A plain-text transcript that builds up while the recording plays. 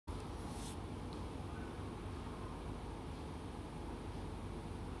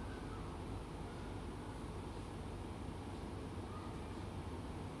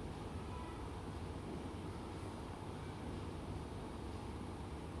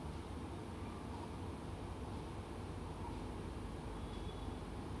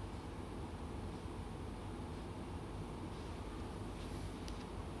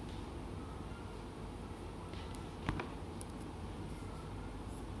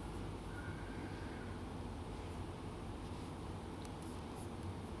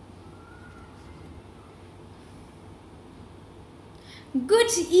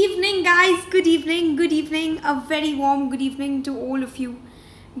Good evening, guys. Good evening. Good evening. A very warm good evening to all of you.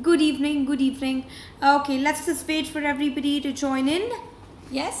 Good evening. Good evening. Okay, let's just wait for everybody to join in.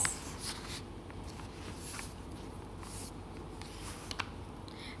 Yes.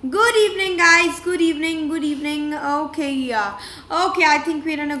 Good evening, guys. Good evening. Good evening. Okay, okay, I think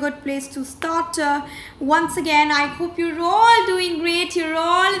we're in a good place to start. Once again, I hope you're all doing great. You're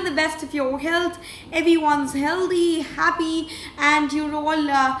all in the best of your health. Everyone's healthy, happy, and you're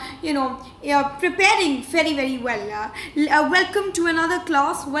all, preparing very, very well. Welcome to another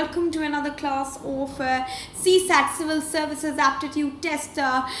class. Welcome to another class of CSAT Civil Services Aptitude Test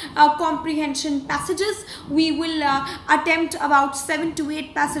Comprehension passages. We will attempt about 7 to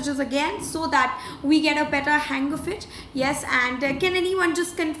 8 passages again so that we get a better hang of it. Yes, and can anyone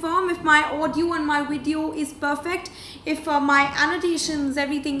just confirm if my audio and my video is perfect, if my annotations,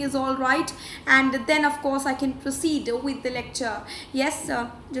 everything is all right, and then of course I can proceed with the lecture. Yes,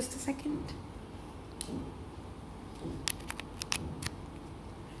 just a second.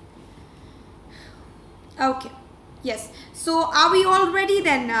 Okay. Yes. So are we all ready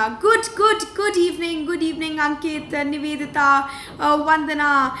then? Good evening, Ankit, Nivedita,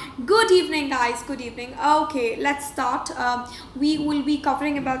 Vandana. Good evening, guys. Good evening. Okay, let's start. We will be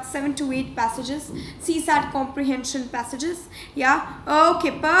covering about 7 to 8 passages, CSAT comprehension passages. Yeah.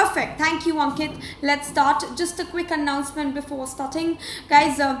 Okay, perfect. Thank you, Ankit. Let's start. Just a quick announcement before starting,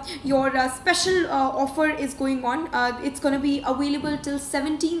 guys. Your special offer is going on. It's going to be available till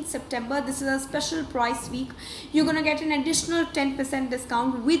 17th September. This is a special price week. You're going to get an additional 10%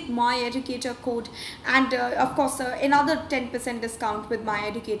 discount with my educator code, and of course another 10% discount with my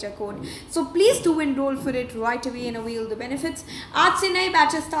educator code. So please do enroll for it right away and avail the benefits. आज से नए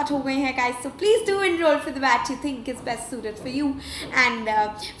batches start हो गए हैं, guys, so please do enroll for the batch you think is best suited for you. And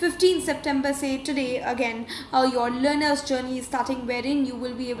 15 September say today again, your learner's journey is starting, wherein you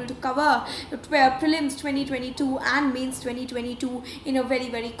will be able to cover prelims 2022 and mains 2022 in a very,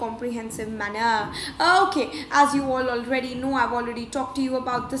 very comprehensive manner. Okay, as you all already know, I've already talked to you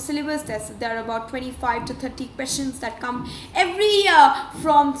about the syllabus. There are about 25 to 30 questions that come every year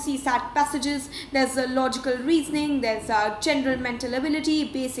from CSAT passages. There's a logical reasoning, there's a general mental ability,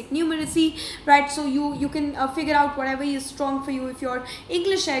 basic numeracy, right? So you can figure out whatever is strong for you. If your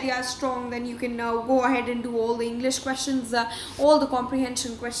English area is strong, then you can go ahead and do all the English questions, all the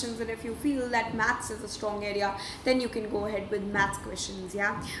comprehension questions, and if you feel that maths is a strong area, then you can go ahead with maths questions.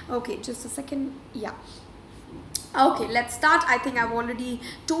 Yeah. Okay, just a second. Yeah. Okay, let's start. I think I've already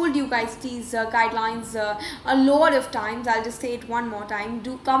told you guys these guidelines a lot of times. I'll just say it one more time.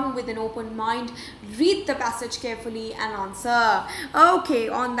 Do come with an open mind, read the passage carefully and answer. Okay,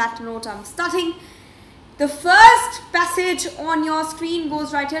 on that note, I'm starting. The first passage on your screen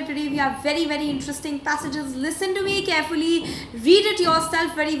goes right here. Today we have very, very interesting passages. Listen to me carefully, read it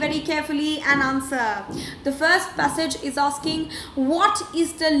yourself very, very carefully and answer. The first passage is asking, what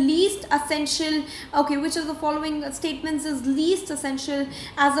is the least essential, okay, which of the following statements is least essential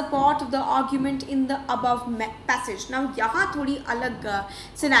as a part of the argument in the above passage. Now यहाँ थोड़ी अलग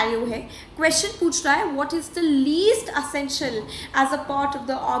scenario है. Question पूछ रहा है, what is the least essential as a part of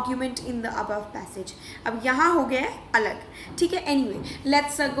the argument in the above passage. अब यहाँ हो गया अलग, ठीक है. Anyway,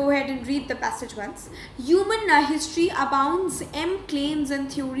 let's go ahead and read the passage once. Human history abounds claims and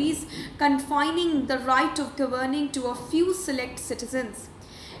theories confining the right of governing to a few select citizens.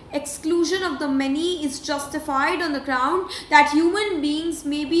 Exclusion of the many is justified on the ground that human beings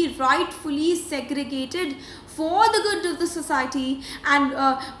may be rightfully segregated for the good of the society and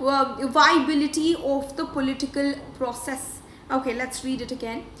viability of the political process. Okay, let's read it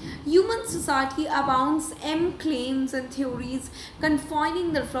again. Human society abounds claims and theories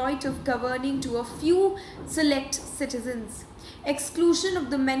confining the right of governing to a few select citizens. Exclusion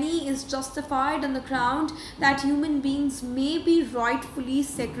of the many is justified on the ground that human beings may be rightfully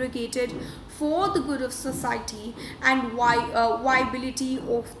segregated for the good of society and viability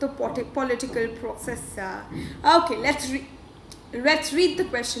of the political process. Okay, let's read the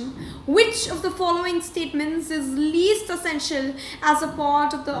question. Which of the following statements is least essential as a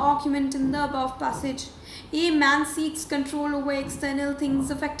part of the argument in the above passage? A. Man seeks control over external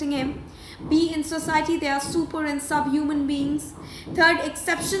things affecting him. B. In society there are super and subhuman beings. Third,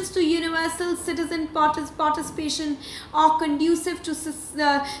 exceptions to universal citizen participation are conducive to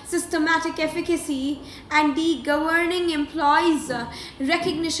systematic efficacy. And D. Governing implies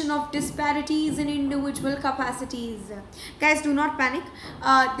recognition of disparities in individual capacities. Guys, do not panic.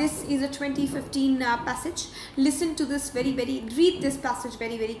 This is a 2015 passage. Listen to this read this passage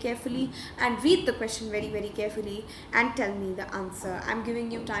very, very carefully and read the question very, very carefully and tell me the answer. I'm giving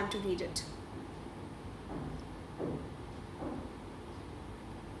you time to read it.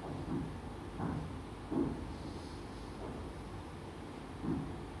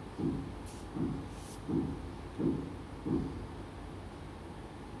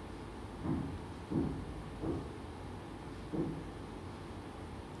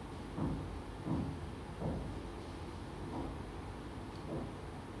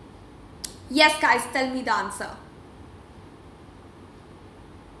 Yes, guys, tell me the answer.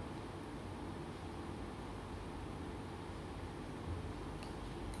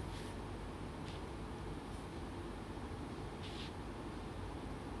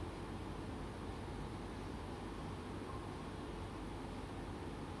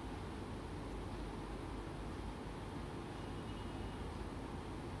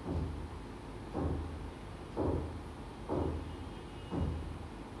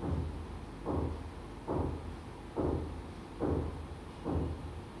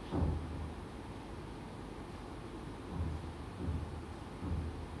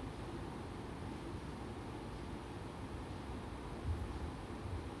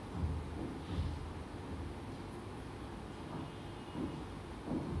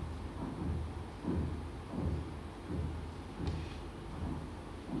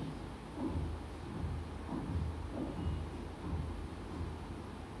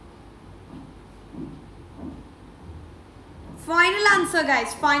 Final answer,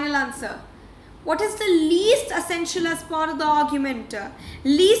 guys, final answer. What is the least essential as part of the argument?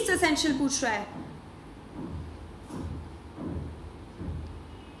 Least essential पूछ रहा है.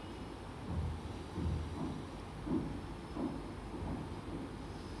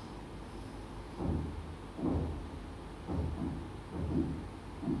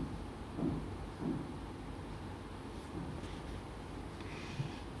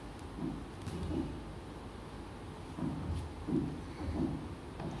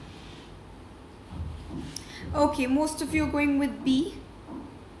 Okay, most of you are going with B.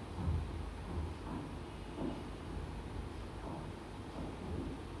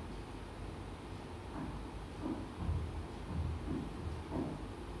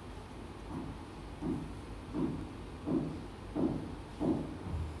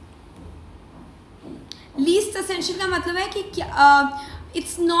 Least essential का मतलब है कि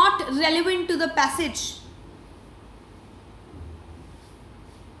it's not relevant to the passage.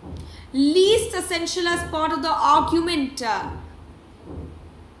 Least essential as part of the argument.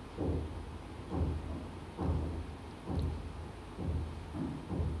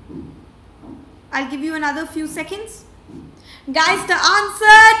 I'll give you another few seconds. Guys, the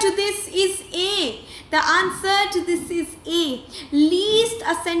answer to this is A. The answer to this is A. Least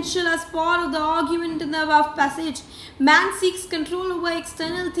essential as part of the argument in the above passage. Man seeks control over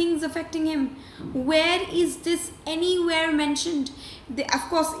external things affecting him. Where is this anywhere mentioned? Of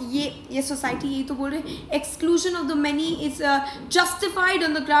course, ये society यही तो बोल रहे. Exclusion of the many is justified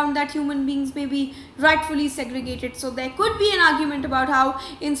on the ground that human beings may be rightfully segregated. So there could be an argument about how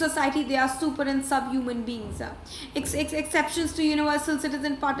in society they are super and subhuman beings. Exceptions to universal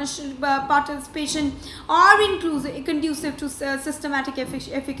citizen participation are conducive to systematic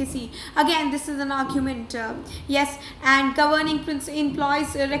efficacy. Again, this is an argument. Yes, and governing principle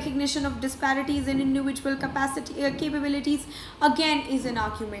employs recognition of disparities in individual capabilities. Again, is an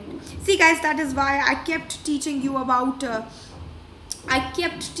argument. See, guys, that is why I kept teaching you about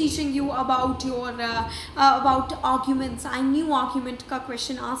your about arguments. I knew argument का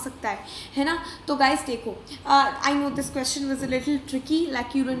question आ सकता है ना. तो guys देखो, I know this question was a little tricky,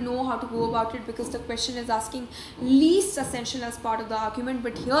 like you don't know how to go about it because the question is asking least essential as part of the argument,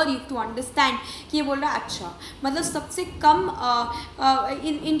 but here you have to understand कि ये बोल रहा है अच्छा मतलब सबसे कम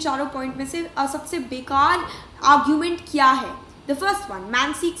इन चारों point में से सबसे बेकार आर्ग्यूमेंट क्या है. The first one,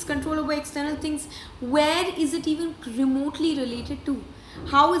 man seeks control over external things. Where is it even remotely related to?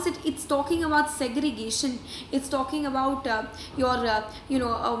 How is it? It's talking about segregation. It's talking about your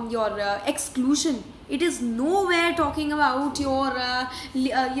exclusion. It is nowhere talking about your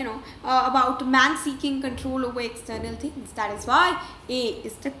about man seeking control over external things. That is why A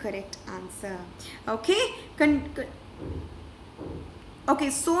is the correct answer. Okay. Okay,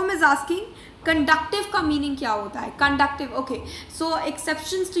 Som is asking conductive का meaning क्या होता है. Conductive, okay, so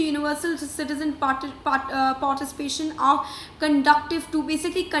exceptions to universal citizen participation are conductive to,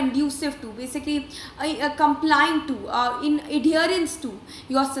 basically conducive to, basically complying to, in adherence to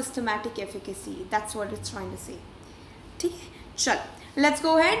your systematic efficacy. That's what it's trying to say. ठीक है, चल, let's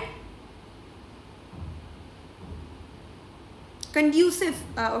go ahead. conducive.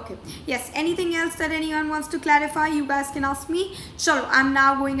 Okay, yes, anything else that anyone wants to clarify, you guys can ask me. Chalo, I'm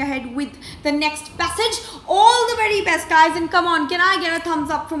now going ahead with the next passage. All the very best, guys, and come on, can I get a thumbs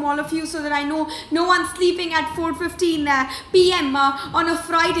up from all of you so that I know no one's sleeping at 4:15 p.m. On a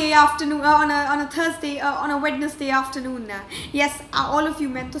Friday afternoon, on a Thursday, on a Wednesday afternoon. Yes, all of you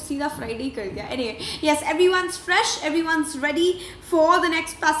meant to see the Friday kar diya. Anyway, yes, everyone's fresh, everyone's ready for the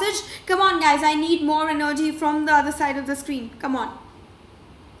next passage. Come on, guys, I need more energy from the other side of the screen. Come on.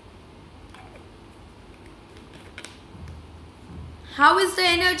 How is the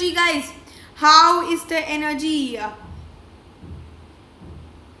energy, guys? How is the energy?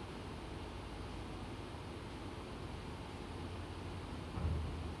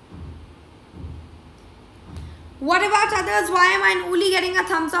 What about others? Why am I only getting a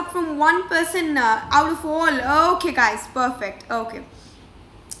thumbs up from one person out of all? Okay, guys, perfect. Okay.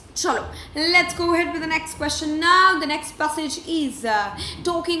 Chalo, let's go ahead with the next question now. The next passage is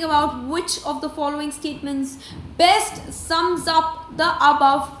talking about which of the following statements best sums up the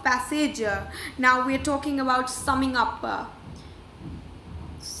above passage. Now we're talking about summing up.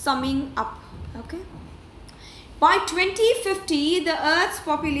 Okay. By 2050, the Earth's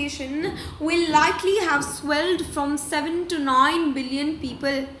population will likely have swelled from 7 to 9 billion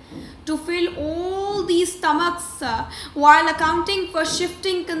people. To fill all these stomachs while accounting for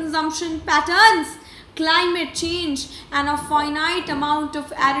shifting consumption patterns, climate change, and a finite amount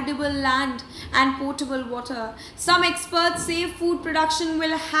of arable land and potable water, some experts say food production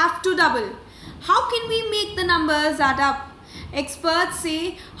will have to double. How can we make the numbers add up? Experts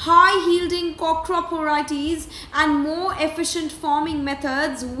say high-yielding crop varieties and more efficient farming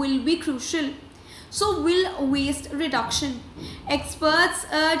methods will be crucial. So will waste reduction. Experts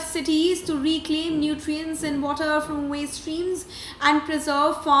urge cities to reclaim nutrients and water from waste streams and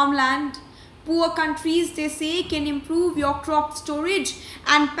preserve farmland. Poor countries, they say, can improve your crop storage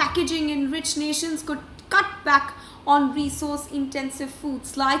and packaging, and rich nations could cut back on resource-intensive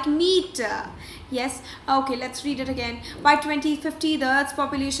foods like meat. Yes, okay, let's read it again. By 2050, the Earth's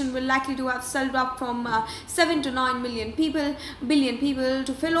population will likely to have swelled up from 7 to 9 billion people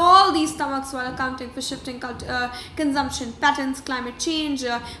to fill all these stomachs while accounting for shifting consumption patterns, climate change,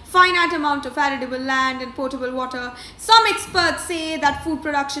 finite amount of arable land and potable water. Some experts say that food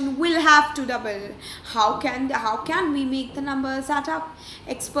production will have to double. How can we make the numbers add up?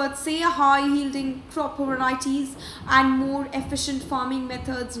 Experts say high-yielding crop varieties and more efficient farming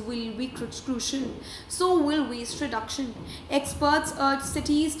methods will be crucial. So will waste reduction. Experts urge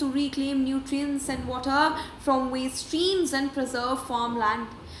cities to reclaim nutrients and water from waste streams and preserve farmland.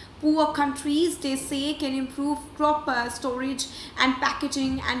 Poor countries, they say, can improve crop storage and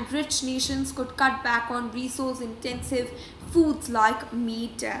packaging, and rich nations could cut back on resource-intensive foods like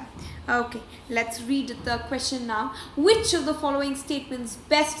meat. Okay, let's read the question now. Which of the following statements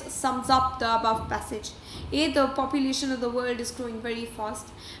best sums up the above passage? A. The population of the world is growing very fast.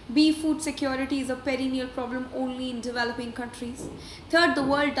 B. Food security is a perennial problem only in developing countries. Third, the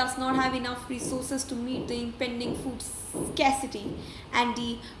world does not have enough resources to meet the impending food scarcity. And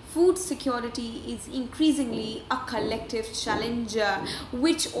D. Food security is increasingly a collective challenge.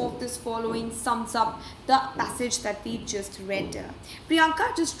 Which of this following sums up the passage that we just read?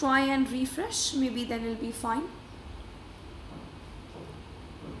 Priyanka, just try and refresh. Maybe then it'll be fine.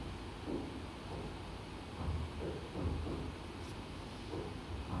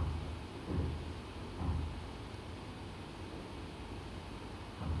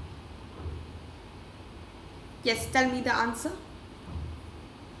 Yes, tell me the answer.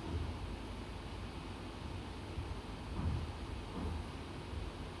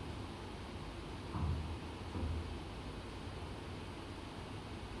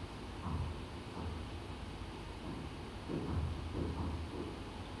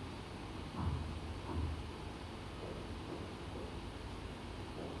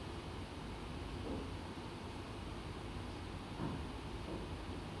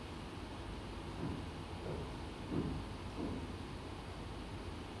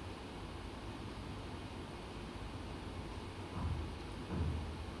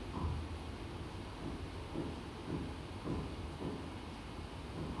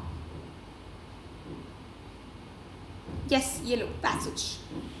 Yes, yellow passage.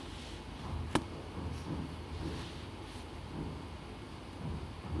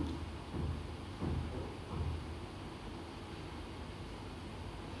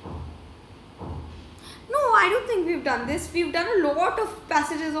 No, I don't think we've done this. We've done a lot of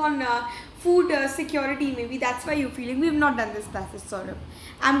passages on food security, maybe that's why you're feeling. We have not done this passage, sort of.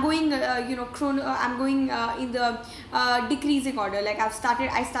 I'm going I'm going in the decreasing order. Like I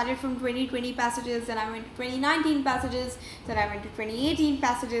started from 2020 passages, then I went to 2019 passages, then I went to 2018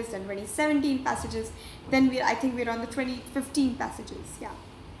 passages, then 2017 passages, then I think we're on the 2015 passages. Yeah.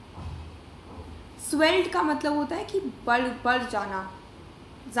 Swelled का मतलब होता है कि बढ़ जाना,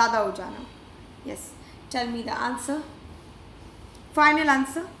 ज़्यादा हो जाना. Yes. Tell me the answer. Final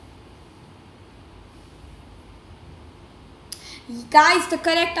answer. Guys, the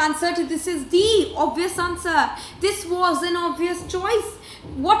correct answer to this is the obvious answer. This was an obvious choice.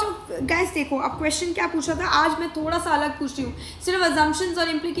 What guys, देखो अब क्वेश्चन क्या पूछा था. आज मैं थोड़ा सा अलग पूछ रही हूँ, सिर्फ assumptions और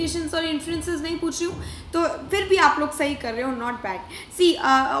implications और inferences नहीं पूछ रही हूँ, तो फिर भी आप लोग सही कर रहे हो. Not bad. See,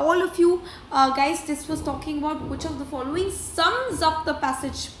 all of you guys, this was talking about which of the following sums up the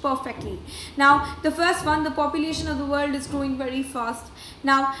passage perfectly. Now the first one, the population of the world is growing very fast.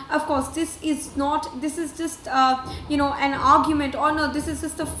 Now of course this is just an argument, or no, this is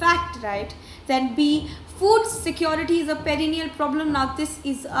just a fact, right? Then B, food security is a perennial problem. Now this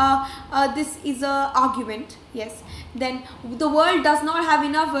is a argument. Yes. Then the world does not have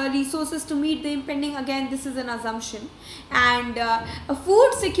enough resources to meet the impending. Again, this is an assumption. And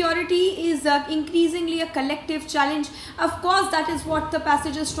food security is increasingly a collective challenge. Of course, that is what the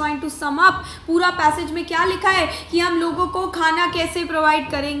passage is trying to sum up. पूरा passage में क्या लिखा है कि हम लोगों को खाना कैसे provide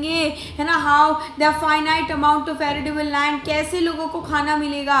करेंगे, है ना? How the finite amount of arable land, कैसे लोगों को खाना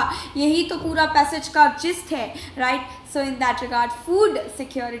मिलेगा, यही तो पूरा passage का gist है, right? So in that regard, food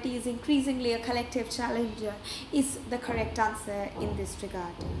security is increasingly a collective challenge is the correct answer in this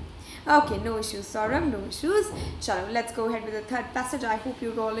regard. Okay, no issues, Saurabh, no issues. Chalo, let's go ahead with the third passage. I hope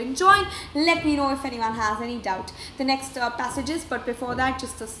you're all enjoying. Let me know if anyone has any doubt. The next passages, but before that,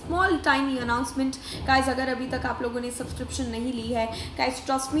 just a small tiny announcement. Guys, agar abhi tak aap logon ne subscription nahi li hai, guys,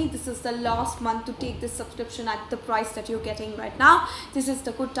 trust me, this is the last month to take this subscription at the price that you're getting right now. This is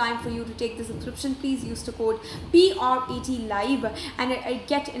the good time for you to take the subscription. Please use the code PRET live and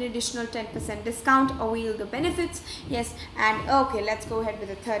get an additional 10% discount. Avail the benefits. Yes, and okay, let's go ahead with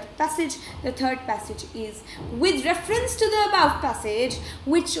the third passage. The third passage is, with reference to the above passage,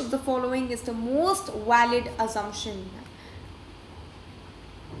 which of the following is the most valid assumption?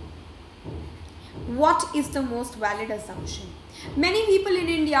 What is the most valid assumption? Many people in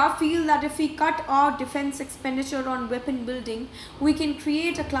India feel that if we cut our defense expenditure on weapon building, we can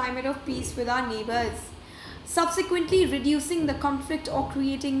create a climate of peace with our neighbors, subsequently reducing the conflict or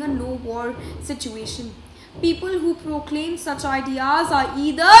creating a no-war situation. People who proclaim such ideas are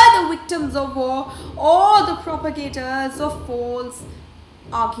either the victims of war or the propagators of false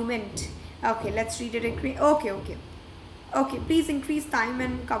argument. Okay, let's read it again. Okay, please increase time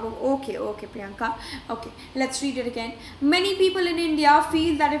and cover. Okay, Priyanka. Okay, let's read it again. Many people in India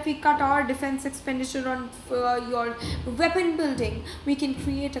feel that if we cut our defense expenditure on your weapon building, we can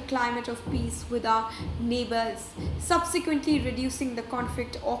create a climate of peace with our neighbors, subsequently reducing the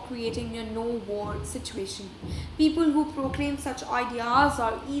conflict or creating a no-war situation. People who proclaim such ideas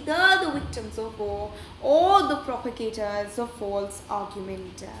are either the victims of war or the propagators of false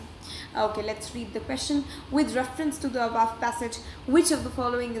argument. Okay, let's read the question. With reference to the above passage, which of the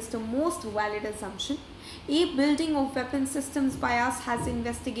following is the most valid assumption? A, building of weapon systems by us has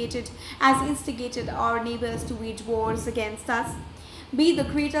instigated our neighbors to wage wars against us. B, the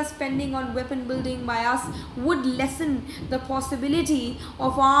greater spending on weapon building by us would lessen the possibility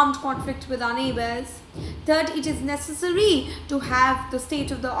of armed conflict with our neighbors. Third, it is necessary to have the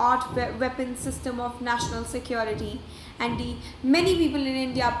state-of-the-art weapon system of national security. And D, many people in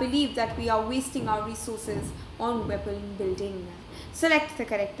India believe that we are wasting our resources on weapon building. Select the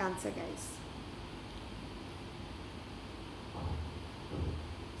correct answer, guys.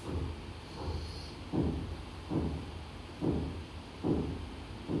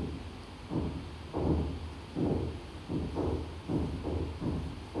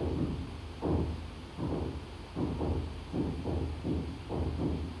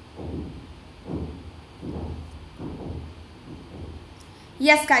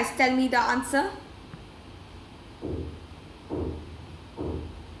 Yes, guys, tell me the answer.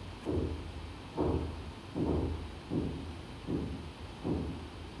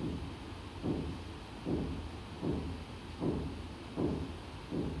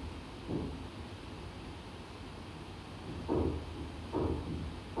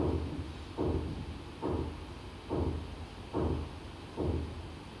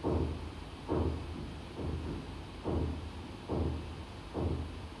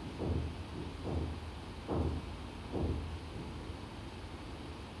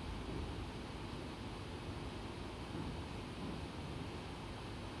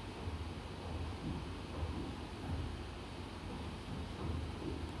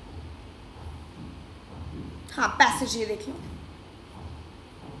 हाँ passage ये देख लो.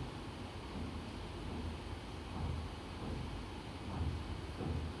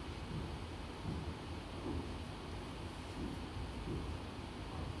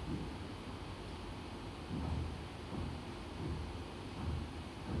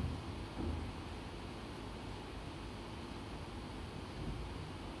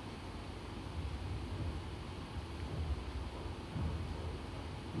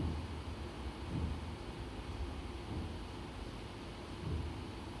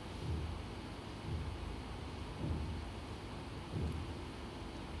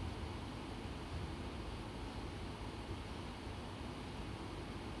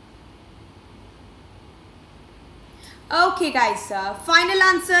 Okay guys, final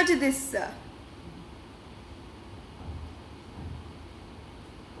answer to this.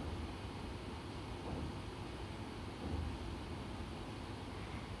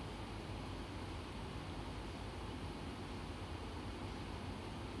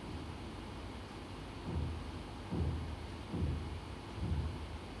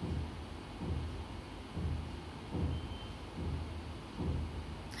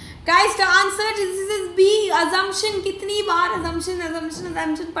 Guys, the answer this is B. Assumption. कितनी बार assumption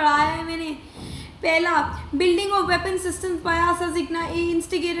पढ़ाया है मैंने. पहला, building of weapon systems by us as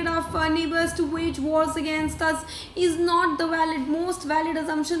instigated of neighbors to wage wars against us is not the most valid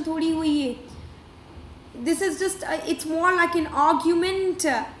assumption थोड़ी हुई है. This is just it's more like an argument.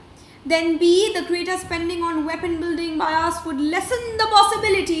 Then B, the greater spending on weapon building by us would lessen the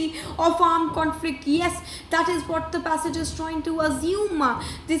possibility of armed conflict. Yes, that is what the passage is trying to assume.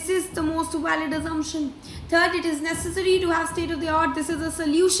 This is the most valid assumption. Third, it is necessary to have state of the art. This is a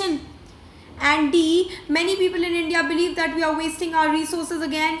solution. And D, many people in India believe that we are wasting our resources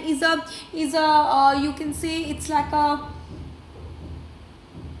again. Is a you can say it's like an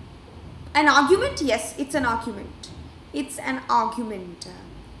argument. Yes, it's an argument. It's an argument.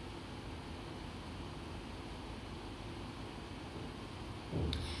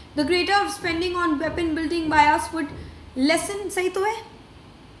 The greater spending on weapon building by us would lessen. सही तो है?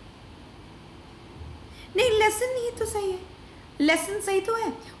 नहीं, lessen ही तो सही है. Lessen सही तो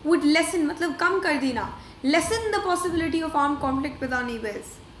है. Would lessen मतलब कम कर देना. Lessen the possibility of armed conflict with our neighbors.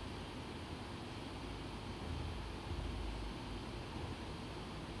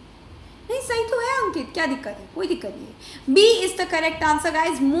 नहीं सही तो है अंकित, क्या दिक्कत है? कोई दिक्कत नहीं है. B is the correct answer,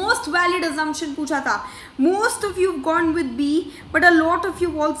 guys. Most valid assumption पूछा था. Most of you have gone with B, but a lot of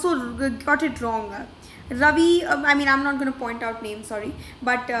you also got it wrong. Ravi, I mean, I'm not going to point out names, sorry,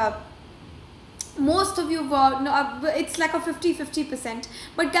 but most of you it's like a 50-50%.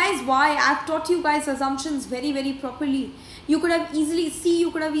 But guys, why? I've taught you guys assumptions very properly. You could have easily C, you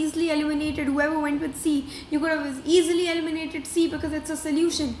could have easily eliminated whoever went with C. You could have easily eliminated C because it's a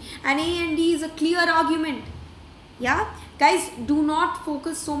solution, and A and D is a clear argument. Yeah guys, do not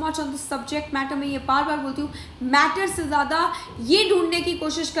focus so much on the subject matter. मैं ये बार बोलती हूँ, matter से ज़्यादा ये ढूंढने की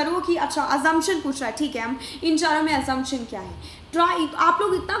कोशिश करो कि अच्छा assumption पूछ रहा है, ठीक है, हम इन चारों में assumption क्या है. ट्राई, आप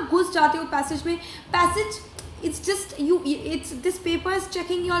लोग इतना घुस जाते हो पैसेज में. Passage it's just it's this paper is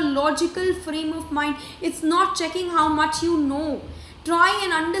checking your logical frame of mind. It's not checking how much you know. Try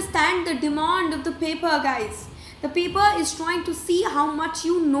and understand the demand of the paper, guys. The paper is trying to see how much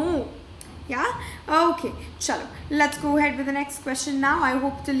you know. Yeah, okay, chalo, let's go ahead with the next question now. I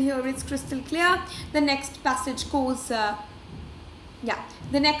hope till here it's crystal clear. The next passage goes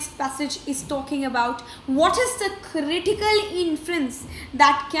the next passage is talking about what is the critical inference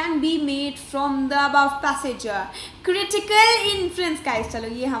that can be made from the above passage. Critical inference, guys, चलो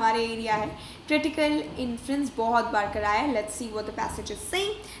ये हमारे area है. Critical inference बहुत बार कराया है. Let's see what the passage is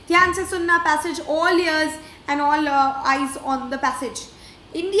saying. ध्यान से सुनना passage, all ears and all eyes on the passage.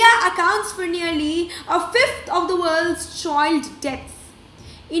 India accounts for nearly a fifth of the world's child deaths.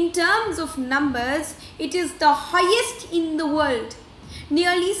 In terms of numbers, it is the highest in the world.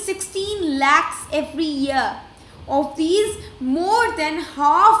 Nearly 16 lakhs every year. Of these, more than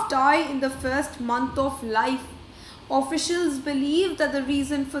half die in the first month of life. Officials believe that the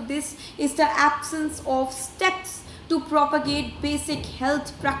reason for this is the absence of steps to propagate basic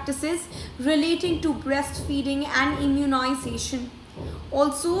health practices relating to breastfeeding and immunization.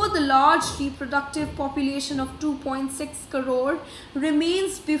 Also, the large reproductive population of 2.6 crore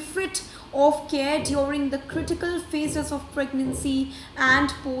remains bereft of care during the critical phases of pregnancy and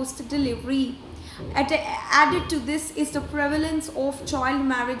post-delivery. Added to this is the prevalence of child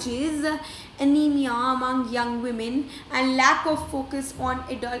marriages, anemia among young women, and lack of focus on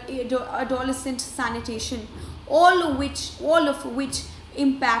adolescent sanitation, all of which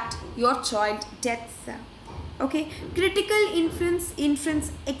impact your child deaths. Okay, critical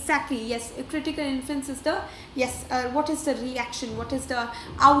inference, exactly, yes, critical inference is the, yes, what is the reaction, what is the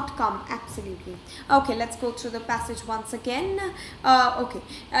outcome, absolutely. Okay, let's go through the passage once again. Okay,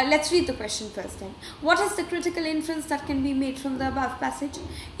 let's read the question first then. What is the critical inference that can be made from the above passage?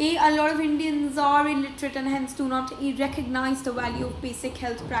 A lot of Indians are illiterate and hence do not recognize the value of basic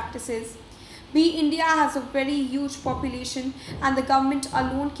health practices. B. India has a very huge population and the government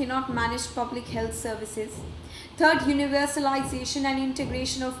alone cannot manage public health services. Third, universalization and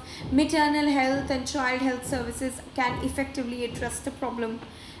integration of maternal health and child health services can effectively address the problem.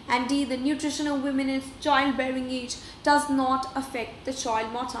 And D. The nutrition of women in childbearing age does not affect the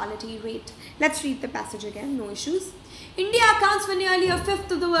child mortality rate. Let's read the passage again, no issues. India accounts for nearly a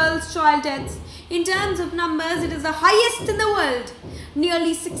fifth of the world's child deaths. In terms of numbers, it is the highest in the world.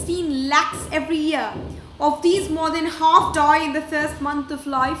 Nearly 16 lakhs every year. Of these, more than half die in the first month of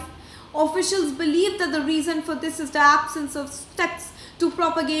life. Officials believe that the reason for this is the absence of steps to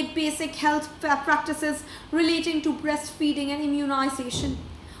propagate basic health practices relating to breastfeeding and immunization.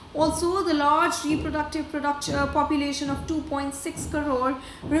 Also, the large reproductive population of 2.6 crore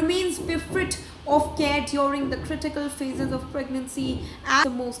remains bereft of care during the critical phases of pregnancy as the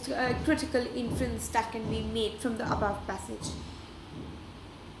most critical inference that can be made from the above passage.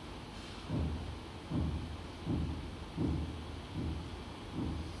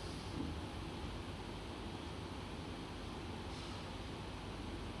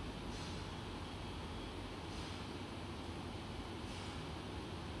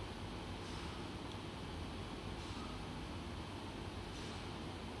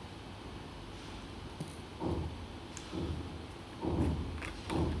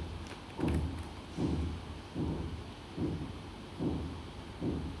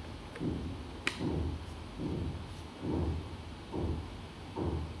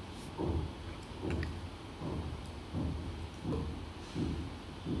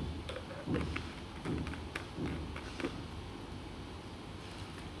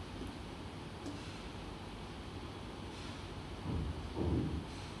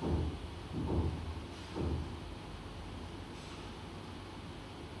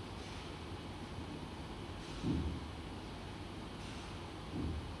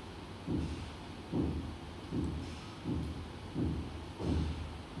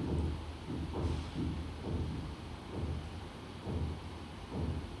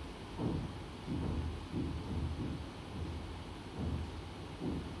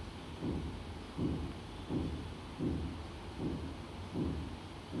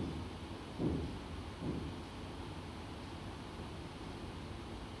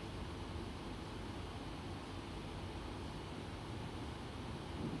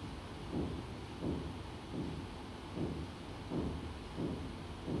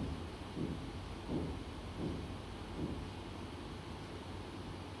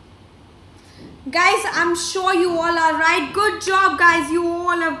 Guys, I'm sure you all are right. Good job, guys. You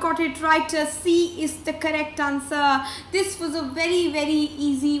all have got it right. C is the correct answer. This was a very, very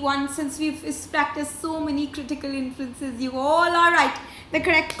easy one since we've practiced so many critical inferences. You all are right. The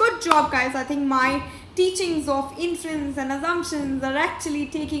correct. Good job, guys. I think my teachings of inference and assumptions are actually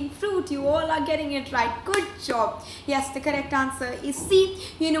taking fruit. You all are getting it right. Good job. Yes, the correct answer is C.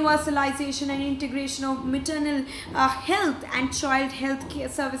 Universalization and integration of maternal health and child health care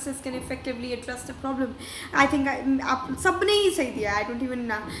services can effectively address the problem. I think सबने ही सही दिया. I don't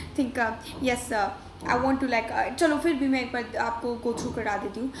even think yes. I want to like चलो फिर भी मैं एक बार आपको go through करा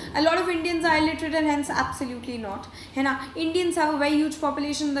देती हूँ. A lot of Indians are illiterate and hence absolutely not, है ना. Indians have a very huge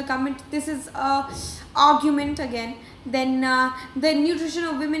population in the government. This is a argument again. Then the nutrition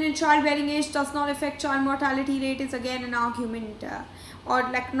of women in childbearing age does not affect child mortality rate is again an argument or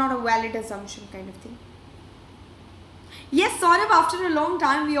like not a valid assumption kind of thing. Yes, Saurabh, after a long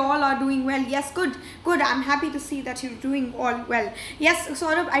time, we all are doing well. Yes, good, good. I'm happy to see that you're doing all well. Yes,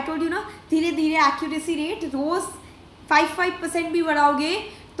 Saurabh, I told you ना, धीरे-धीरे accuracy rate रोज 5% भी बढ़ाओगे,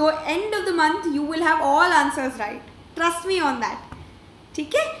 तो end of the month you will have all answers right. Trust me on that.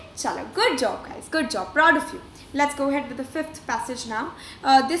 ठीक है? चलो, good job, guys. Good job. Proud of you. Let's go ahead with the fifth passage now.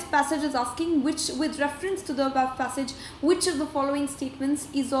 This passage is asking which, with reference to the above passage, which of the following statements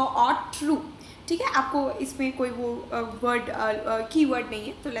is or are true. ठीक है, आपको इसमें कोई वो word keyword नहीं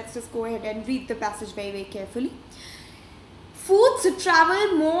है, तो let's just go ahead and read the passage very, very carefully. Foods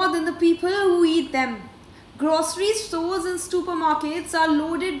travel more than the people who eat them. Grocery stores and supermarkets are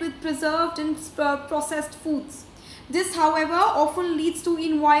loaded with preserved and processed foods. This, however, often leads to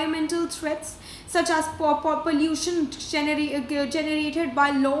environmental threats such as pollution generated by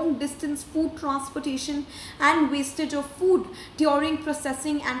long distance food transportation and wastage of food during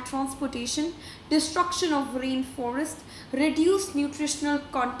processing and transportation, destruction of rainforest, reduced nutritional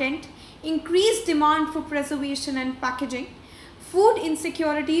content, increased demand for preservation and packaging. Food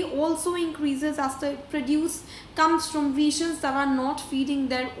insecurity also increases as the produce comes from regions that are not feeding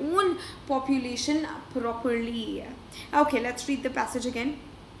their own population properly. Okay, let's read the passage again.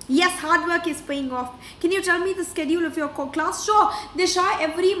 Yes, hard work is paying off. Can you tell me the schedule of your class? Sure, Disha,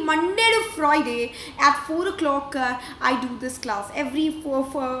 every Monday to Friday at 4 o'clock I do this class.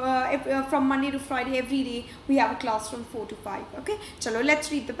 From Monday to Friday, every day we have a class from 4 to 5. Okay, chalo,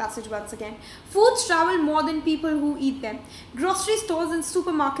 let's read the passage once again. Foods travel more than people who eat them. Grocery stores and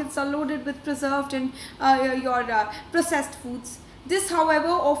supermarkets are loaded with preserved and processed foods. This, however,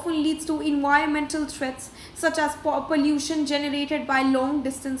 often leads to environmental threats such as pollution generated by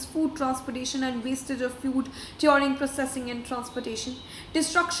long-distance food transportation and wastage of food during processing and transportation,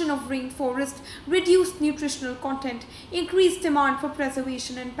 destruction of rainforest, reduced nutritional content, increased demand for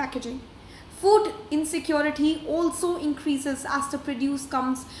preservation and packaging. Food insecurity also increases as the produce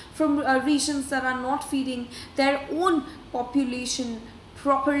comes from regions that are not feeding their own population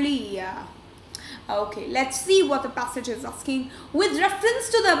properly. Okay, let's see what the passage is asking. With reference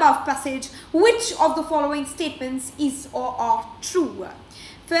to the above passage, which of the following statements is or are true?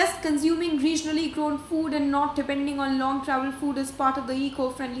 First, consuming regionally grown food and not depending on long travel food is part of the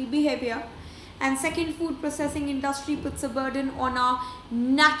eco-friendly behavior. And second, food processing industry puts a burden on our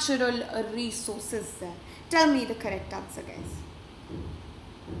natural resources. Tell me the correct answer, guys.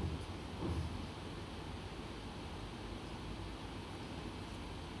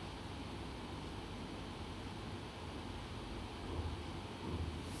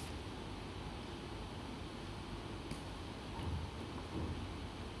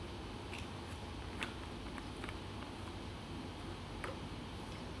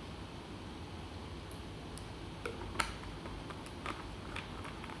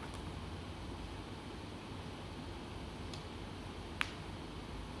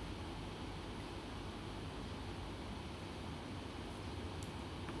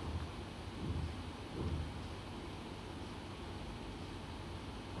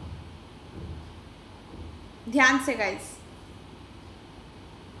 ध्यान से guys.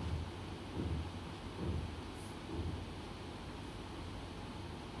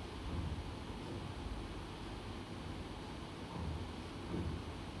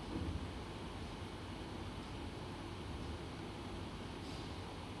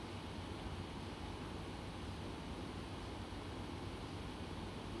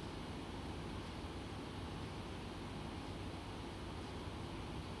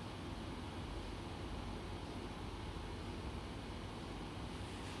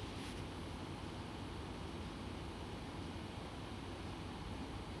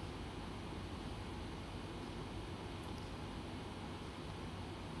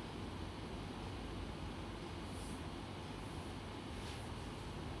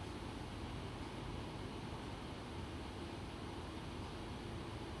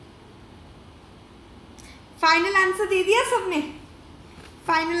 Final answer दे दिया सबने?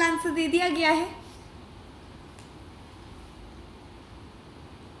 Final answer दे दिया गया है?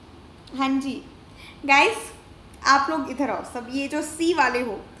 हाँ जी guys, आप लोग इधर आओ सब, ये जो सी वाले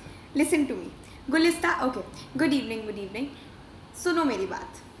हो, listen to me. गुलिस्ता, okay, good evening, good evening. सुनो मेरी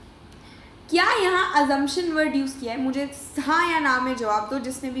बात. क्या यहाँ अजम्पशन वर्ड यूज़ किया है? मुझे हाँ या ना में जवाब दो,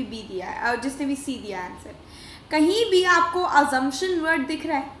 जिसने भी बी दिया है, जिसने भी सी दिया है आंसर. कहीं भी आपको अजम्पशन वर्ड दिख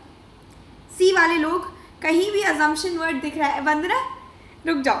रहा है? सी वाले लोग, कहीं भी अजम्पशन वर्ड दिख रहा है? वंदना,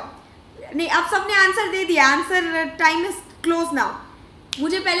 रुक जाओ. नहीं, अब सबने आंसर दे दिया. Answer time is close now.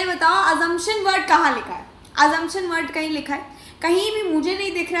 मुझे पहले बताओ अजम्पशन वर्ड कहाँ लिखा है? अजम्पशन वर्ड कहीं लिखा है? कहीं भी मुझे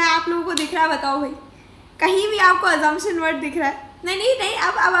नहीं दिख रहा है, आप लोगों को दिख रहा है? बताओ भाई, कहीं भी आपको अजम्पशन वर्ड दिख रहा है? नहीं नहीं नहीं,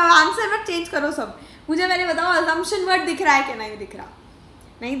 अब आंसर मत चेंज करो सब. मुझे पहले बताओ अजम्पशन वर्ड दिख रहा है कि नहीं दिख रहा?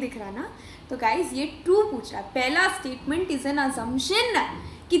 नहीं दिख रहा ना? तो गाइज ये ट्रू पूछ रहा है. पहला स्टेटमेंट इज एन अजम्पशन.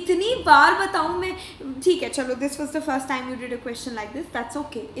 कितनी बार बताऊं मैं? ठीक है चलो, this was the first time you did a question like this, that's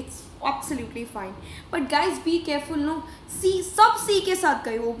okay, it's absolutely fine. But guys be careful. No, सी, सब सी के साथ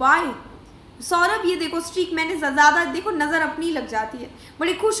गए हो. वाई? सौरभ, ये देखो स्ट्रीक मैंने ज़्यादा देखो, नज़र अपनी लग जाती है.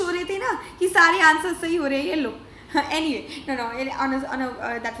 बड़े खुश हो रहे थे ना कि सारे आंसर सही हो रहे हैं. ये लो. Anyway,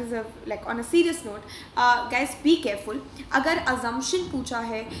 that was like on a serious note, guys, be careful. अगर assumption पूछा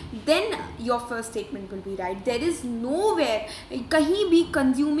है, then your first statement will be right. There is nowhere, कहीं भी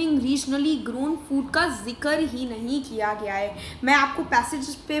consuming regionally grown food का जिक्र ही नहीं किया गया है. मैं आपको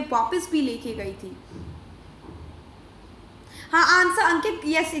passage पे वापस भी लेके गई थी. हाँ आंसर अंकित,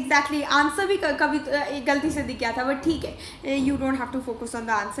 यस एग्जैक्टली, आंसर भी कभी गलती से दिख गया था, बट ठीक है, you don't have to focus on the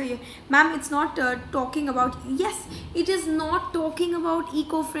answer. Ma'am it's not talking about, yes it is not talking about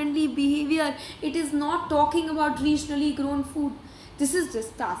eco friendly behaviour, it is not talking about regionally grown food. This is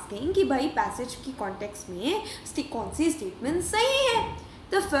just asking कि भाई passage की context में कौन सी statement सही है.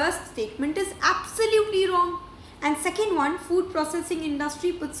 The first statement is absolutely wrong. And second one, food processing industry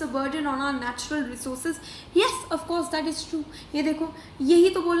puts a burden on our natural resources. Yes, of course, that is true. ये देखो,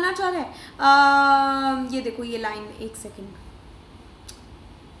 यही तो बोलना चाह रहा है. ये देखो ये लाइन, एक second.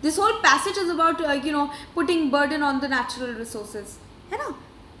 This whole passage is about putting burden on the natural resources, है ना?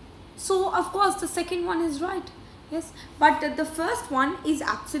 So of course the second one is right. Yes, but the first one is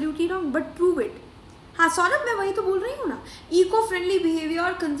absolutely wrong. But prove it. हाँ सौरभ, मैं वही तो बोल रही हूँ ना. Eco friendly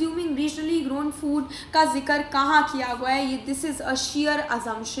behaviour, consuming regionally grown food का जिक्र कहाँ किया हुआ है? ये this is a shear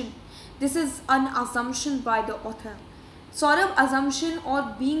assumption, this is an assumption by the author. Saurabh, assumption और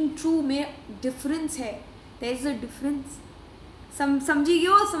बीइंग ट्रू में डिफरेंस है. There is a difference. समझी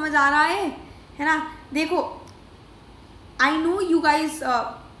क्यों? समझ आ रहा है ना? देखो, I know you guys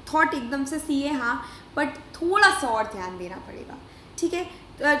thought एकदम से सी है, हाँ, बट थोड़ा सा और ध्यान देना पड़ेगा. ठीक है,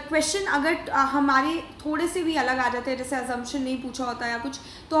 क्वेश्चन अगर हमारे थोड़े से भी अलग आ जाते हैं, जैसे अजम्पशन नहीं पूछा होता या कुछ,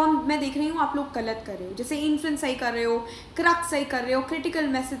 तो मैं देख रही हूँ आप लोग गलत कर रहे हो. जैसे इन्फ्रेंस सही कर रहे हो, क्रक्स सही कर रहे हो, क्रिटिकल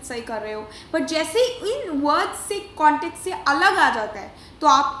मैसेज सही कर रहे हो, बट जैसे इन वर्ड्स से कॉन्टेक्स्ट से अलग आ जाता है तो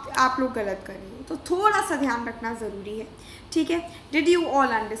आप लोग गलत कर रहे हो. तो थोड़ा सा ध्यान रखना ज़रूरी है. ठीक है, did you all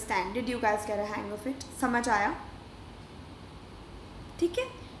understand? Did you guys get a hang of it? समझ आया? ठीक है,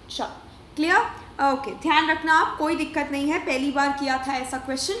 चलो, क्लियर? ओके, ध्यान रखना आप, कोई दिक्कत नहीं है. पहली बार किया था ऐसा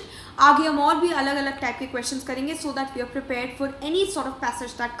क्वेश्चन. आगे हम और भी अलग अलग टाइप के क्वेश्चंस करेंगे, so that we are prepared for any sort of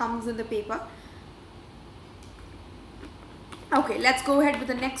passage that comes in the paper. Okay, let's go ahead with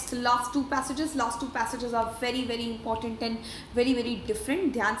the last two passages. Last two passages are very important and very different.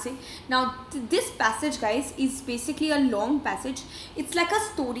 ध्यान से. Now this passage, guys, is basically a long passage. It's like a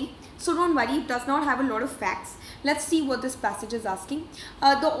story, so don't worry, it does not have a lot of facts. Let's see what this passage is asking.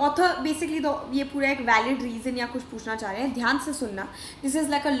 The author basically ये पूरा एक valid reason या कुछ पूछना चाह रहे हैं. ध्यान से सुनना. This is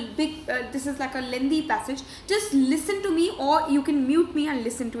like a lengthy passage. Just listen to me, or you can mute me and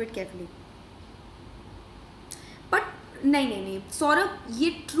listen to it carefully. But नहीं सौरभ, ये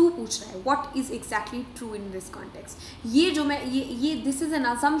ट्रू पूछ रहा है. What is exactly true in this context? ये जो मैं ये this is an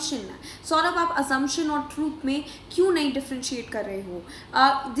assumption. Saurabh, आप अजम्पशन और ट्रूथ में क्यों नहीं डिफ्रेंशिएट कर रहे हो?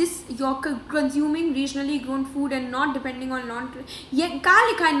 This your consuming regionally grown food and not depending on long, ये कहाँ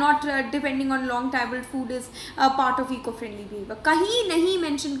लिखा है? Not depending on long tribal food is part of eco friendly behaviour. कहीं नहीं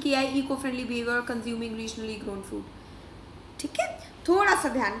मेंशन किया है इको फ्रेंडली बिहेवियर और कंज्यूमिंग रीजनली ग्रोन फूड. ठीक है, थोड़ा सा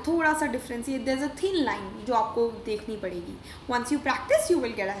ध्यान, थोड़ा सा डिफरेंस. ये there is a thin line जो आपको देखनी पड़ेगी. Once you practice you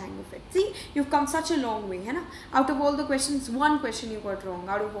will get a hang of it. C, you come such a long way, है ना? Out of all the questions, one question you got wrong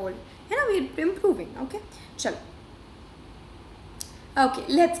out of all, है ना? We are improving. Okay, चलो. Okay,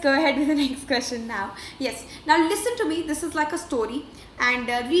 let's go ahead with the next question now. Yes, now listen to me. This is like a story, and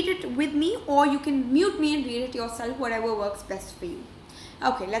read it with me, or you can mute me and read it yourself, whatever works best for you.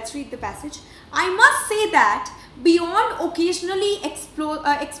 Okay, let's read the passage. I must say that beyond occasionally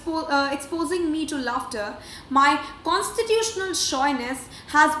exposing me to laughter, my constitutional shyness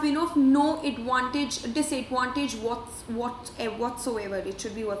has been of no disadvantage whatsoever. It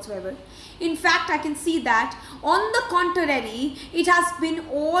should be whatsoever. In fact, I can see that on the contrary, it has been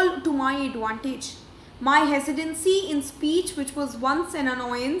all to my advantage. My hesitancy in speech, which was once an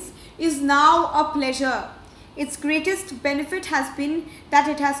annoyance, is now a pleasure. Its greatest benefit has been that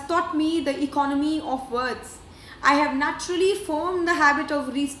it has taught me the economy of words. I have naturally formed the habit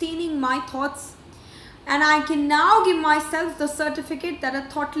of restraining my thoughts, and I can now give myself the certificate that a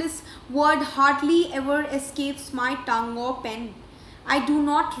thoughtless word hardly ever escapes my tongue or pen. I do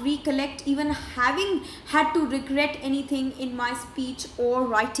not recollect even having had to regret anything in my speech or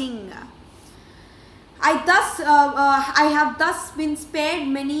writing. I have thus been spared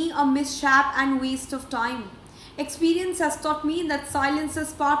many a mishap and waste of time. Experience has taught me that silence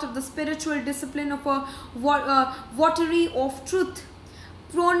is part of the spiritual discipline of a votary of truth.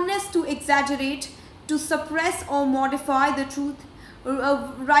 Proneness to exaggerate, to suppress or modify the truth,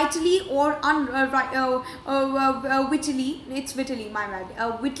 rightly or wittily, it's wittily, my bad,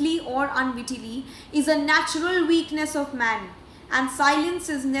 wittily or unwittily, is a natural weakness of man, and silence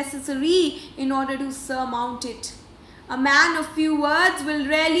is necessary in order to surmount it. A man of few words will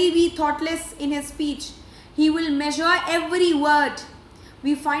rarely be thoughtless in his speech. He will measure every word.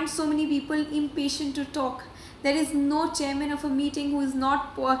 We find so many people impatient to talk. There is no chairman of a meeting who is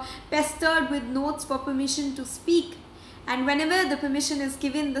not pestered with notes for permission to speak. and whenever the permission is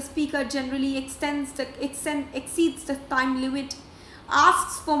given, the speaker generally exceeds the time limit,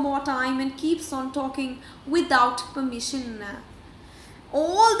 asks for more time, and keeps on talking without permission.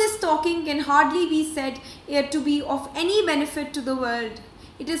 All this talking can hardly be said to be of any benefit to the world.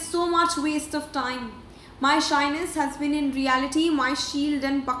 It is so much waste of time. My shyness has been in reality my shield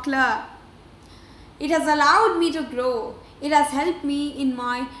and buckler. It has allowed me to grow. It has helped me in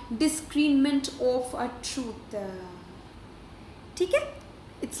my discernment of a truth. ठीक है?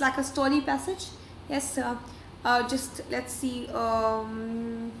 It's like a story passage. Yes, just let's see.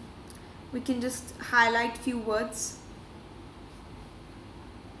 We can just highlight few words.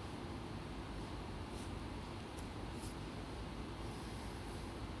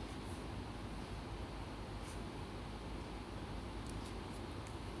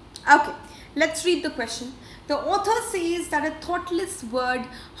 Okay, let's read the question. The author says that a thoughtless word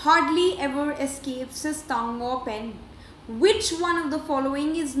hardly ever escapes his tongue or pen. Which one of the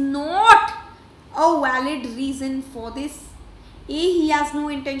following is not a valid reason for this? A. He has no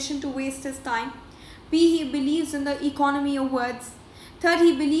intention to waste his time. B. He believes in the economy of words. Third,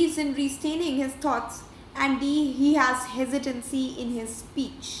 he believes in restraining his thoughts. And D. He has hesitancy in his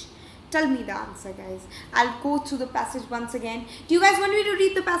speech. Tell me the answer, guys. I'll go through the passage once again. Do you guys want me to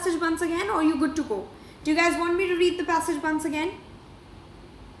read the passage once again, or are you good to go? Do you guys want me to read the passage once again?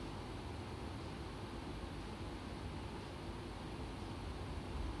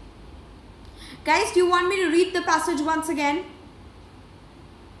 Guys, do you want me to read the passage once again?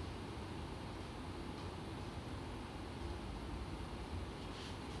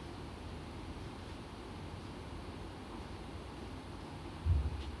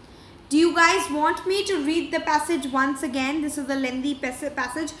 Do you guys want me to read the passage once again? This is a lengthy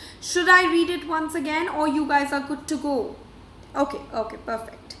passage. Should I read it once again, or you guys are good to go? Okay, okay,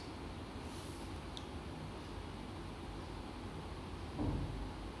 perfect.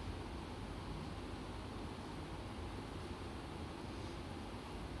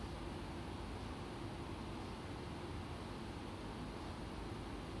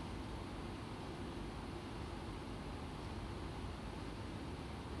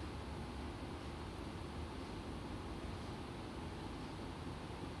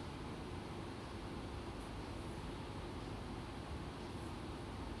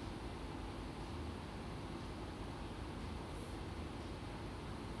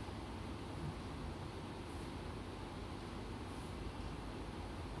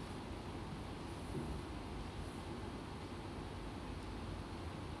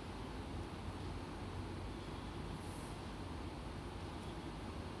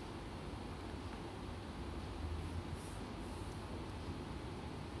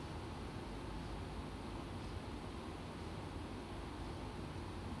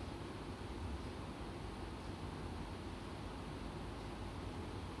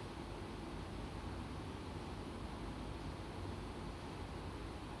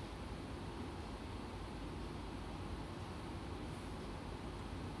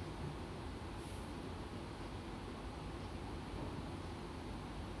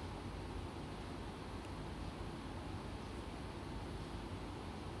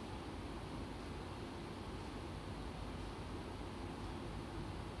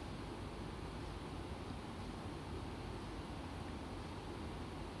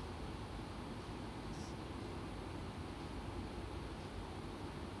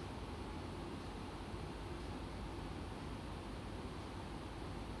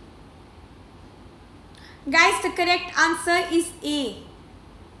 Guys, the correct answer is A.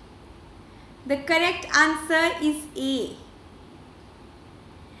 The correct answer is A.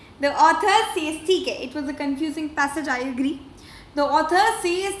 The author says, okay, it was a confusing passage, I agree. The author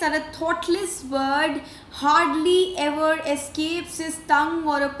says that a thoughtless word hardly ever escapes his tongue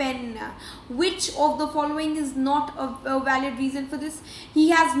or a pen. Which of the following is not a valid reason for this?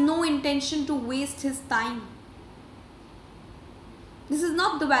 He has no intention to waste his time. This is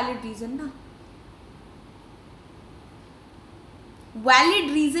not the valid reason, na?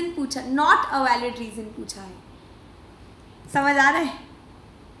 Valid reason पूछा, not a valid reason पूछा है. समझ आ रहा है?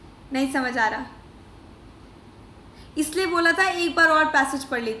 नहीं समझ आ रहा. इसलिए बोला था एक बार और पैसेज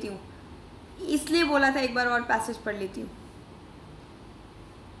पढ़ लेती हूँ. इसलिए बोला था एक बार और पैसेज पढ़ लेती हूँ.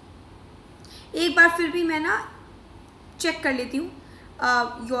 एक बार फिर भी मैं ना चेक कर लेती हूँ.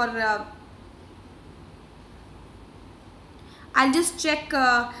 I'll just check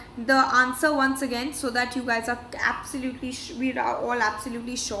the answer once again so that you guys are absolutely, we are all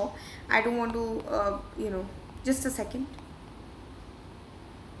absolutely sure. I don't want to, just a second.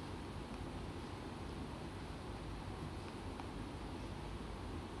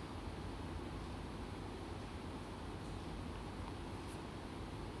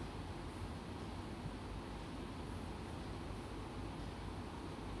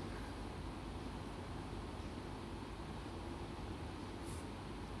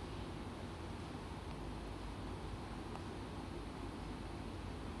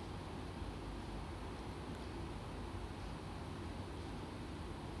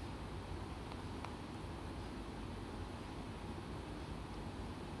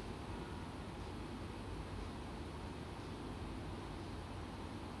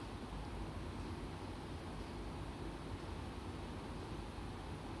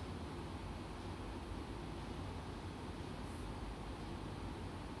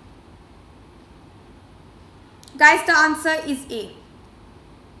 Guys, the answer is A.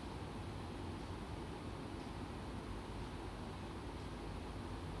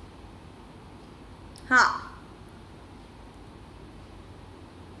 हाँ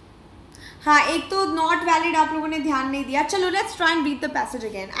हाँ, एक तो not valid आप लोगों ने ध्यान नहीं दिया. चलो let's try and read the passage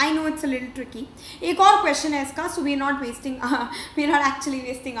again. I know it's a little tricky. एक और क्वेश्चन है इसका, so we are not actually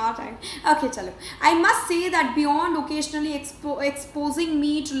wasting our time. Okay चलो. I must say that beyond occasionally exposing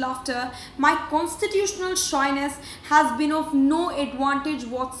me to laughter, my constitutional shyness has been of no advantage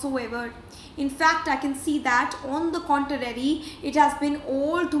whatsoever. In fact, I can see that on the contrary, it has been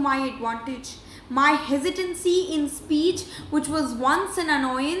all to my advantage. My hesitancy in speech, which was once an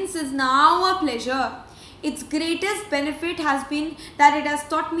annoyance, is now a pleasure. Its greatest benefit has been that it has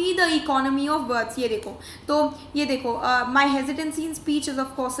taught me the economy of words. ये देखो, तो ये देखो, my hesitancy in speech is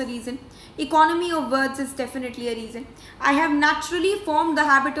of course a reason. Economy of words is definitely a reason. I have naturally formed the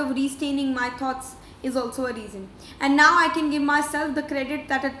habit of restaining my thoughts is also a reason. And now I can give myself the credit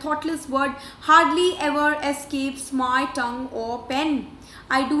that a thoughtless word hardly ever escapes my tongue or pen.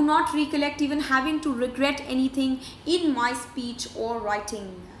 I do not recollect even having to regret anything in my speech or writing.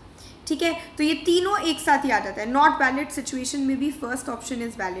 ठीक है, तो ये तीनों एक साथ याद आता है. नॉट वैलिड सिचुएशन में भी first option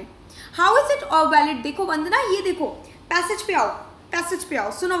is valid. How is it और वैलिड? देखो वंदना, ये देखो पैसेज पे आओ, पैसेज पे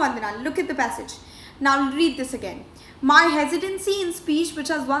आओ. सुनो वंदना, look at the passage. Now read this again. My hesitancy in speech,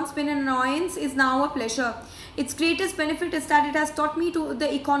 which has once been an annoyance, is now a pleasure. Its greatest benefit is that it has taught me to the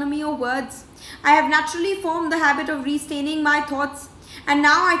economy of words. I have naturally formed the habit of restaining my thoughts. And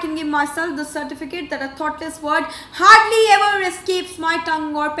now I can give myself the certificate that a thoughtless word hardly ever escapes my tongue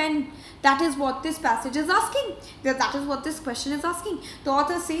or pen. That is what this passage is asking. That is what this question is asking. The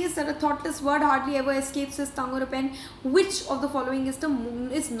author says that a thoughtless word hardly ever escapes his tongue or a pen. Which of the following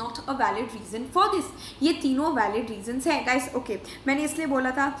is not a valid reason for this? ये तीनों valid reasons हैं guys. Okay, मैंने इसलिए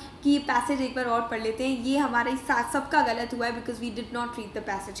बोला था कि passage एक बार और पढ़ लेते हैं. ये हमारे साथ सबका गलत हुआ है because we did not read the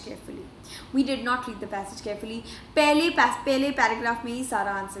passage carefully. We did not read the passage carefully. पहले पैराग्राफ में ही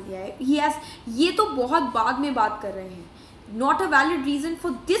सारा आंसर दिया है. ये तो बहुत बाद में बात कर रहे हैं. Not a valid reason for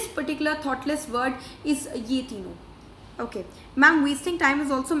this particular thoughtless word is ये तीनों. Okay, ma'am, wasting time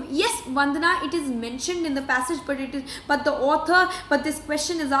is also, yes Vandana, it is mentioned in the passage, but this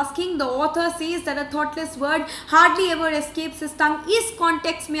question is asking, the author says that a thoughtless word hardly ever escapes his tongue. इस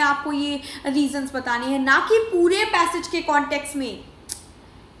context में आपको ये reasons बताने हैं, ना कि पूरे passage के context में.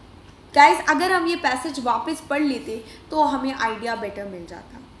 Guys, अगर हम ये passage वापस पढ़ लेते तो हमें idea better मिल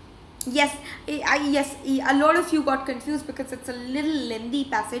जाता. Yes, a lot of you got confused because it's a little lengthy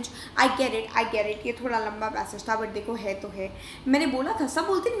passage. I get it. ये थोड़ा लंबा passage था, but देखो है तो है. मैंने बोला था, सब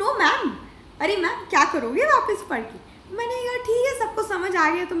बोलते नो मैम, अरे मैम क्या करोगे वापस पढ़ के. मैंने कहा ठीक है, सबको समझ आ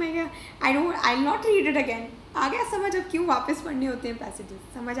गया तो मैं क्या, I will not read it again. आ गया समझ, अब क्यों वापस पढ़ने होते हैं पैसेजेस.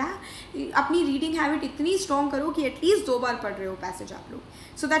 समझ आया. अपनी रीडिंग हैबिट इतनी स्ट्रॉन्ग करो कि एटलीस्ट 2 बार पढ़ रहे हो पैसेज आप लोग,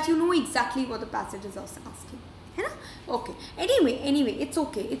 so that you know exactly what the passage is asking, है ना. Okay, anyway it's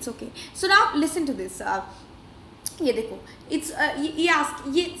okay. So now listen to this. ये देखो,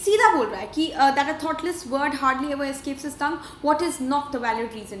 ये सीधा बोल रहा है कि that a thoughtless word hardly ever escapes his tongue. What is not the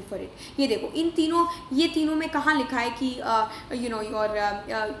valid reason for it. ये देखो, ये तीनों में कहाँ लिखा है कि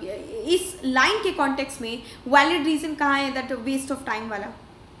इस लाइन के कॉन्टेक्स्ट में वैलिड रीजन कहाँ है, दैट वेस्ट ऑफ टाइम वाला.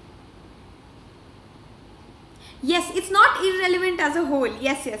 Yes, it's not irrelevant as a whole.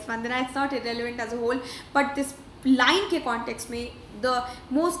 Yes, Vandana, it's not irrelevant as a whole. But this line के context में the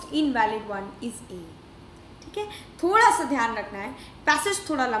most invalid one is A. ठीक है, थोड़ा सा ध्यान रखना है. पैसेज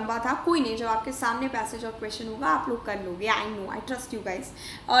थोड़ा लंबा था, कोई नहीं, जब आपके सामने पैसेज और क्वेश्चन होगा आप लोग कर लोगे. I know, I trust you guys.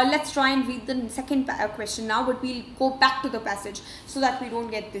 Let's try and read the second question now, but we'll go back to the passage so that we don't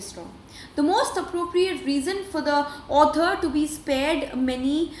get this wrong. The most appropriate reason for the author to be spared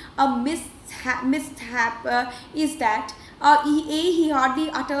many a mishap is that he hardly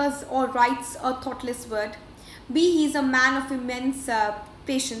utters or writes a thoughtless word. B, he is a man of immense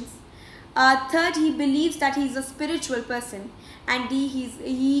patience. Third, he believes that he is a spiritual person. And D,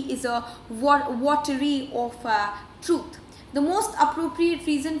 he is a votary of truth. The most appropriate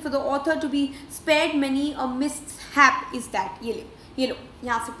reason for the author to be spared many a mishap is that. ये लो,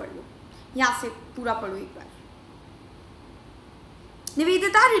 यहाँ से पढ़ लो, यहाँ से पूरा पढ़ो एक बार.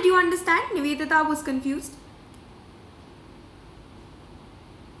 Nivedita, did you understand? Nivedita was confused.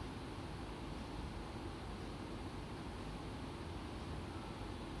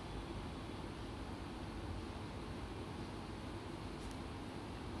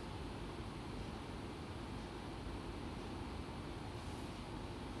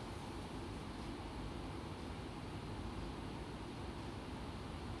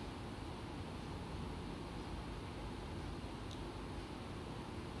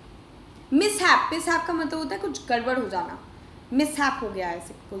 Mishap, mishap का मतलब होता है कुछ गड़बड़ हो जाना, मिसहैप हो गया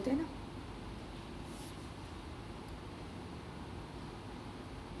ऐसे बोलते हैं ना।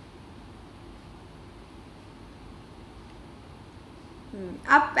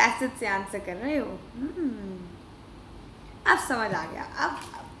 आप पैसेज से आंसर कर रहे हो, अब समझ आ गया,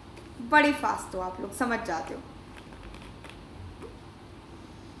 अब बड़े फास्ट हो आप लोग, समझ जाते हो।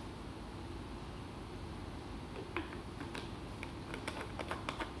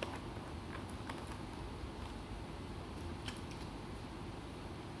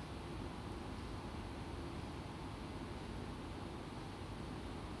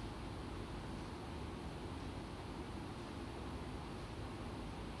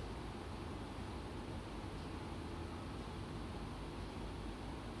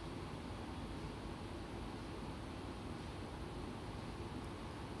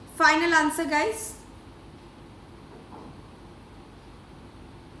 Final answer, guys.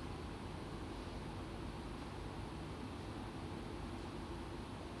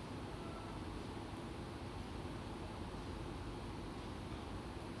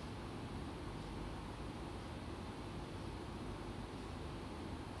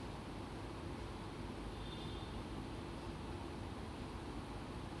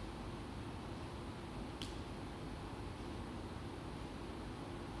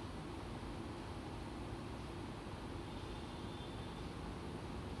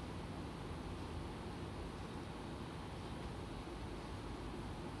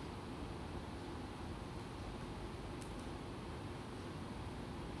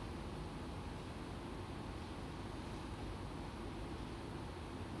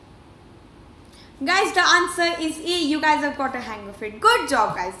 Guys, the answer is A. You guys have got a hang of it. Good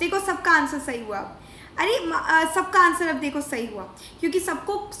job, guys. देखो सबका आंसर सही हुआ। अरे सबका आंसर अब देखो सही हुआ, क्योंकि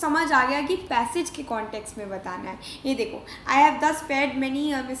सबको समझ आ गया कि पैसेज के कॉन्टेक्स्ट में बताना है। ये देखो, I have thus spared many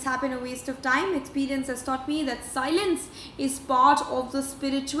mishap and a waste of time. Experience has taught me that silence is part of the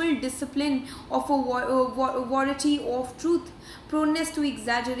spiritual discipline of a variety of truth. Proneness to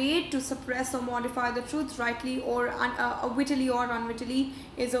exaggerate, to suppress or modify the truth, rightly or wittily or unwittily,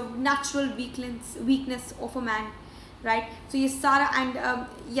 is a natural weakness of a man, right? So ये सारा and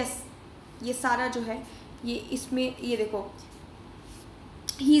yes, ये सारा जो है ये इसमें ये देखो,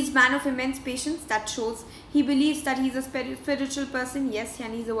 he is man of immense patience, that shows. He believes that he is a spiritual person, yes,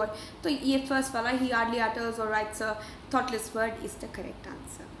 and he is a word. तो ये first वाला, he hardly utters or writes a thoughtless word, is the correct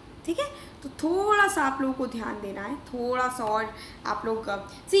answer. ठीक है, तो थोड़ा सा आप लोगों को ध्यान देना है, थोड़ा सा और आप लोग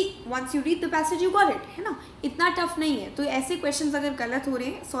see once you read the passage you got it, है ना, इतना टफ नहीं है। तो ऐसे क्वेश्चंस अगर गलत हो रहे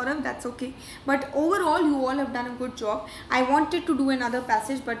हैं, Saurabh that's okay, but overall you all have done a good job. I wanted to do another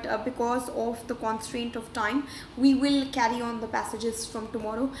passage, but because of the constraint of time we will carry on the passages from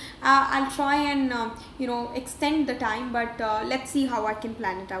tomorrow. I try and you know extend the time, but let's see how I can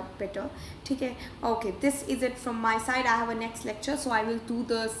plan it out better. ठीक है, okay, this is it from my side. I have a next lecture, so I will do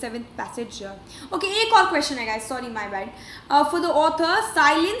the 7th passage. Okay, एक और question है guys, sorry my bad. For the author,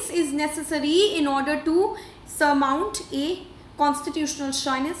 silence is necessary in order to surmount A, constitutional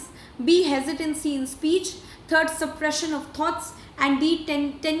shyness, B, hesitancy in speech, third, suppression of thoughts, and D,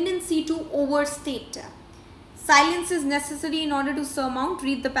 tendency to overstate. Silence is necessary in order to surmount.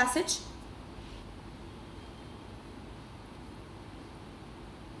 Read the passage.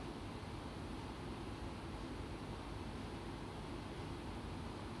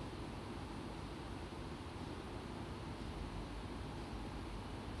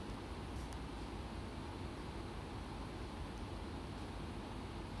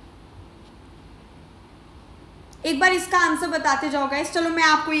 एक बार इसका answer बताते जाओ guys. चलो मैं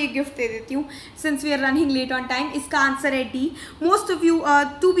आपको ये gift दे देती हूँ, since we are running late on time. इसका आंसर है D. Most of you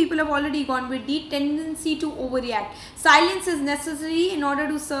 2 people have already gone with D, tendency to overreact. Silence is necessary in order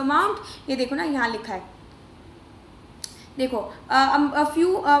to surmount. ये देखो ना, यहाँ लिखा है, देखो,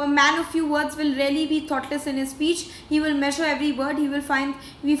 a man of few words will really be thoughtless in his speech. He will measure every word. We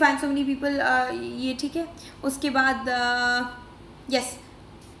find so many people. ये ठीक है। उसके बाद yes,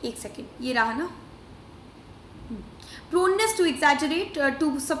 एक सेकेंड, ये रहा ना, proneness to exaggerate, to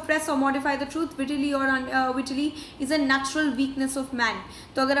suppress or modify the truth, wittily or unwittily, is a natural weakness of man.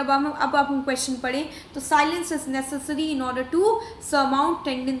 तो अगर अब हम क्वेश्चन पढ़ें तो silence is necessary in order to surmount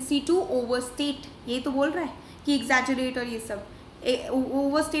tendency to overstate, ये तो बोल रहा है कि exaggerate और ये सब,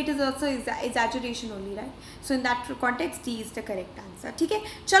 overstate is also exaggeration only, right? So in that context, D is the correct answer. Okay,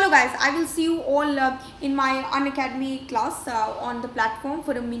 chalo guys, I will see you all in my Unacademy class on the platform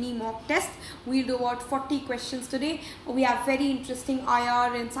for a mini mock test. We'll do about 40 questions today. We have very interesting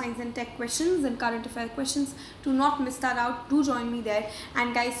IR and science and tech questions and current affair questions. Do not miss that out. Do join me there.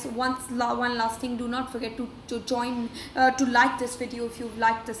 And guys, one last thing, do not forget to join, to like this video if you've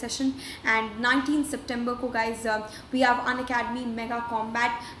liked the session. And 19th September ko guys, we have Unacademy Mega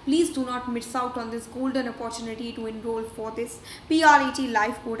Combat. Please do not miss out on this golden opportunity to enroll for this. PRAT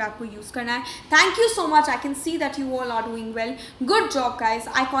live code aapko use karna hai. Thank you so much. I can see that you all are doing well. Good job guys.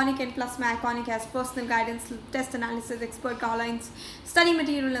 Iconic and plus my Iconic has personal guidance, test analysis, expert guidelines, study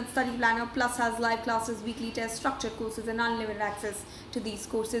material and study planner, plus has live classes, weekly tests, structured courses and unlimited access to these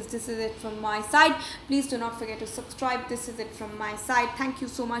courses. This is it from my side. Please do not forget to subscribe. This is it from my side. Thank you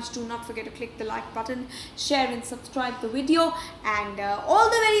so much. Do not forget to click the like button, share and subscribe the video, and all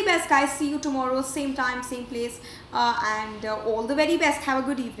the very best guys. See you tomorrow, same time, same place, and all the very best. Have a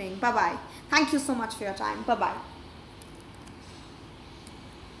good evening. Bye bye. Thank you so much for your time. Bye bye.